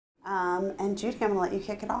And Judy, I'm going to let you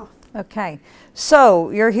kick it off. Okay,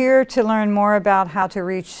 so you're here to learn more about how to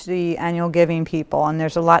reach the annual giving people, and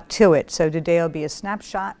there's a lot to it. So today will be a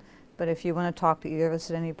snapshot, but if you want to talk to either of us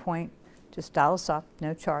at any point, just dial us up,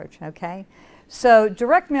 no charge, okay? So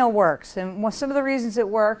direct mail works, and some of the reasons it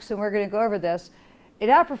works, and we're going to go over this, it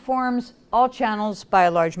outperforms all channels by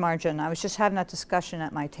a large margin. I was just having that discussion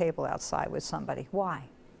at my table outside with somebody. Why?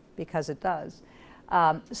 Because it does.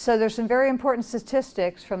 So there's some very important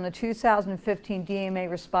statistics from the 2015 DMA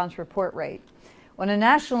response report rate. On a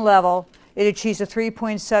national level, it achieves a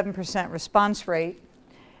 3.7% response rate,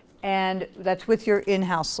 and that's with your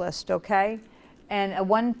in-house list, okay? And a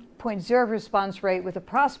 1.0 response rate with a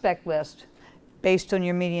prospect list based on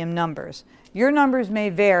your medium numbers. Your numbers may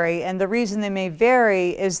vary, and the reason they may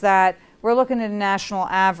vary is that we're looking at a national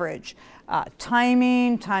average.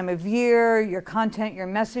 Timing, time of year, your content, your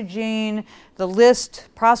messaging, the list,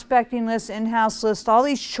 prospecting list, in-house list, all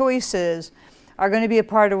these choices are going to be a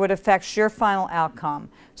part of what affects your final outcome.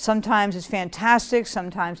 Sometimes it's fantastic,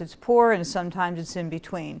 sometimes it's poor, and sometimes it's in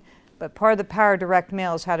between. But part of the power of direct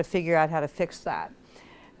mail is how to figure out how to fix that.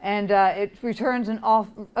 And it returns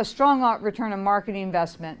a strong return on marketing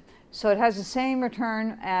investment. So it has the same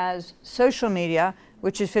return as social media,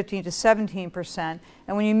 which is 15 to 17%.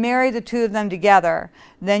 And when you marry the two of them together,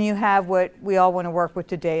 then you have what we all want to work with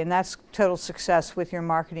today, and that's total success with your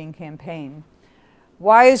marketing campaign.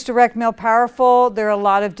 Why is direct mail powerful? There are a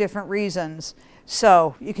lot of different reasons.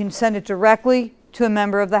 So you can send it directly to a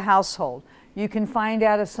member of the household. You can find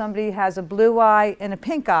out if somebody has a blue eye and a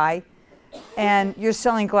pink eye, and you're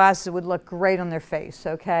selling glasses that would look great on their face,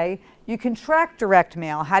 okay? You can track direct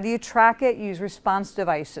mail. How do you track it? Use response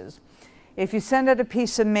devices. If you send out a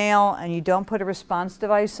piece of mail and you don't put a response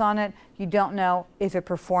device on it, you don't know if it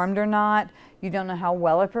performed or not. You don't know how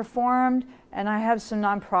well it performed. And I have some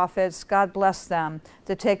nonprofits, God bless them,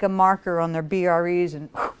 that take a marker on their BREs and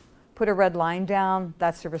put a red line down.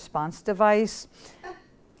 That's a response device.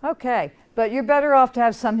 Okay, but you're better off to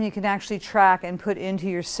have something you can actually track and put into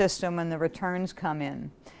your system when the returns come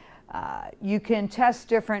in. You can test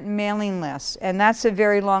different mailing lists, and that's a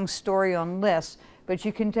very long story on lists. But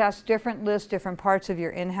you can test different lists, different parts of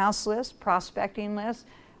your in-house list, prospecting lists,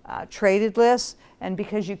 traded lists, and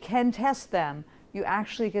because you can test them, you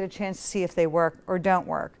actually get a chance to see if they work or don't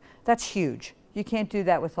work. That's huge. You can't do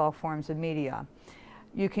that with all forms of media.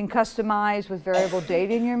 You can customize with variable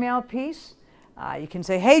data in your mail piece. You can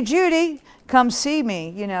say, hey Judy, come see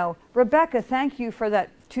me. You know, Rebecca, thank you for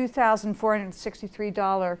that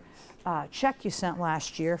 $2,463 check you sent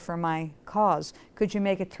last year for my cause. Could you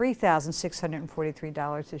make it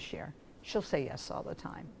 $3,643 this year? She'll say yes all the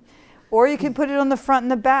time. Or you can put it on the front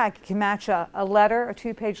and the back. You can match a letter, a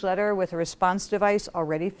 2-page letter with a response device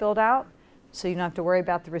already filled out, so you don't have to worry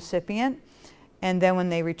about the recipient. And then when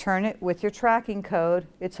they return it with your tracking code,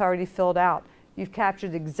 it's already filled out. You've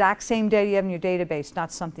captured the exact same data you have in your database,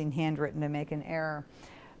 not something handwritten to make an error.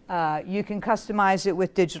 You can customize it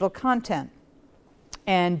with digital content.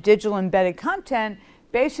 And digital embedded content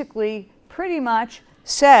basically pretty much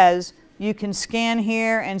says you can scan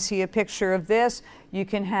here and see a picture of this. You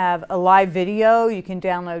can have a live video. You can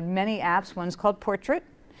download many apps. One's called Portrait.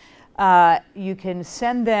 You can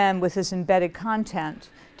send them with this embedded content.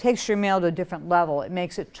 Takes your mail to a different level. It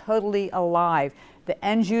makes it totally alive. The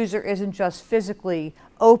end user isn't just physically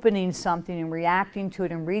opening something and reacting to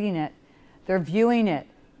it and reading it. They're viewing it.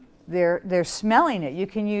 They're smelling it. You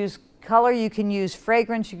can use color, you can use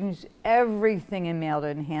fragrance, you can use everything in mail to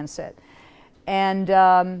enhance it. And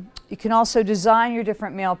you can also design your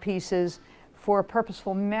different mail pieces for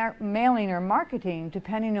purposeful mailing or marketing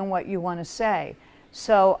depending on what you want to say.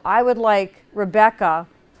 So I would like Rebecca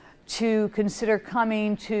to consider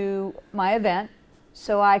coming to my event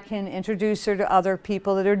so I can introduce her to other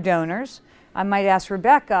people that are donors. I might ask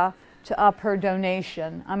Rebecca to up her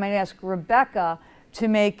donation. I might ask Rebecca to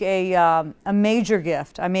make a major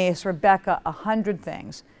gift. I may ask Rebecca 100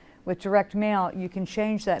 things. With direct mail, you can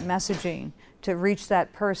change that messaging to reach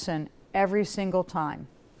that person every single time,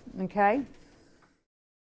 okay?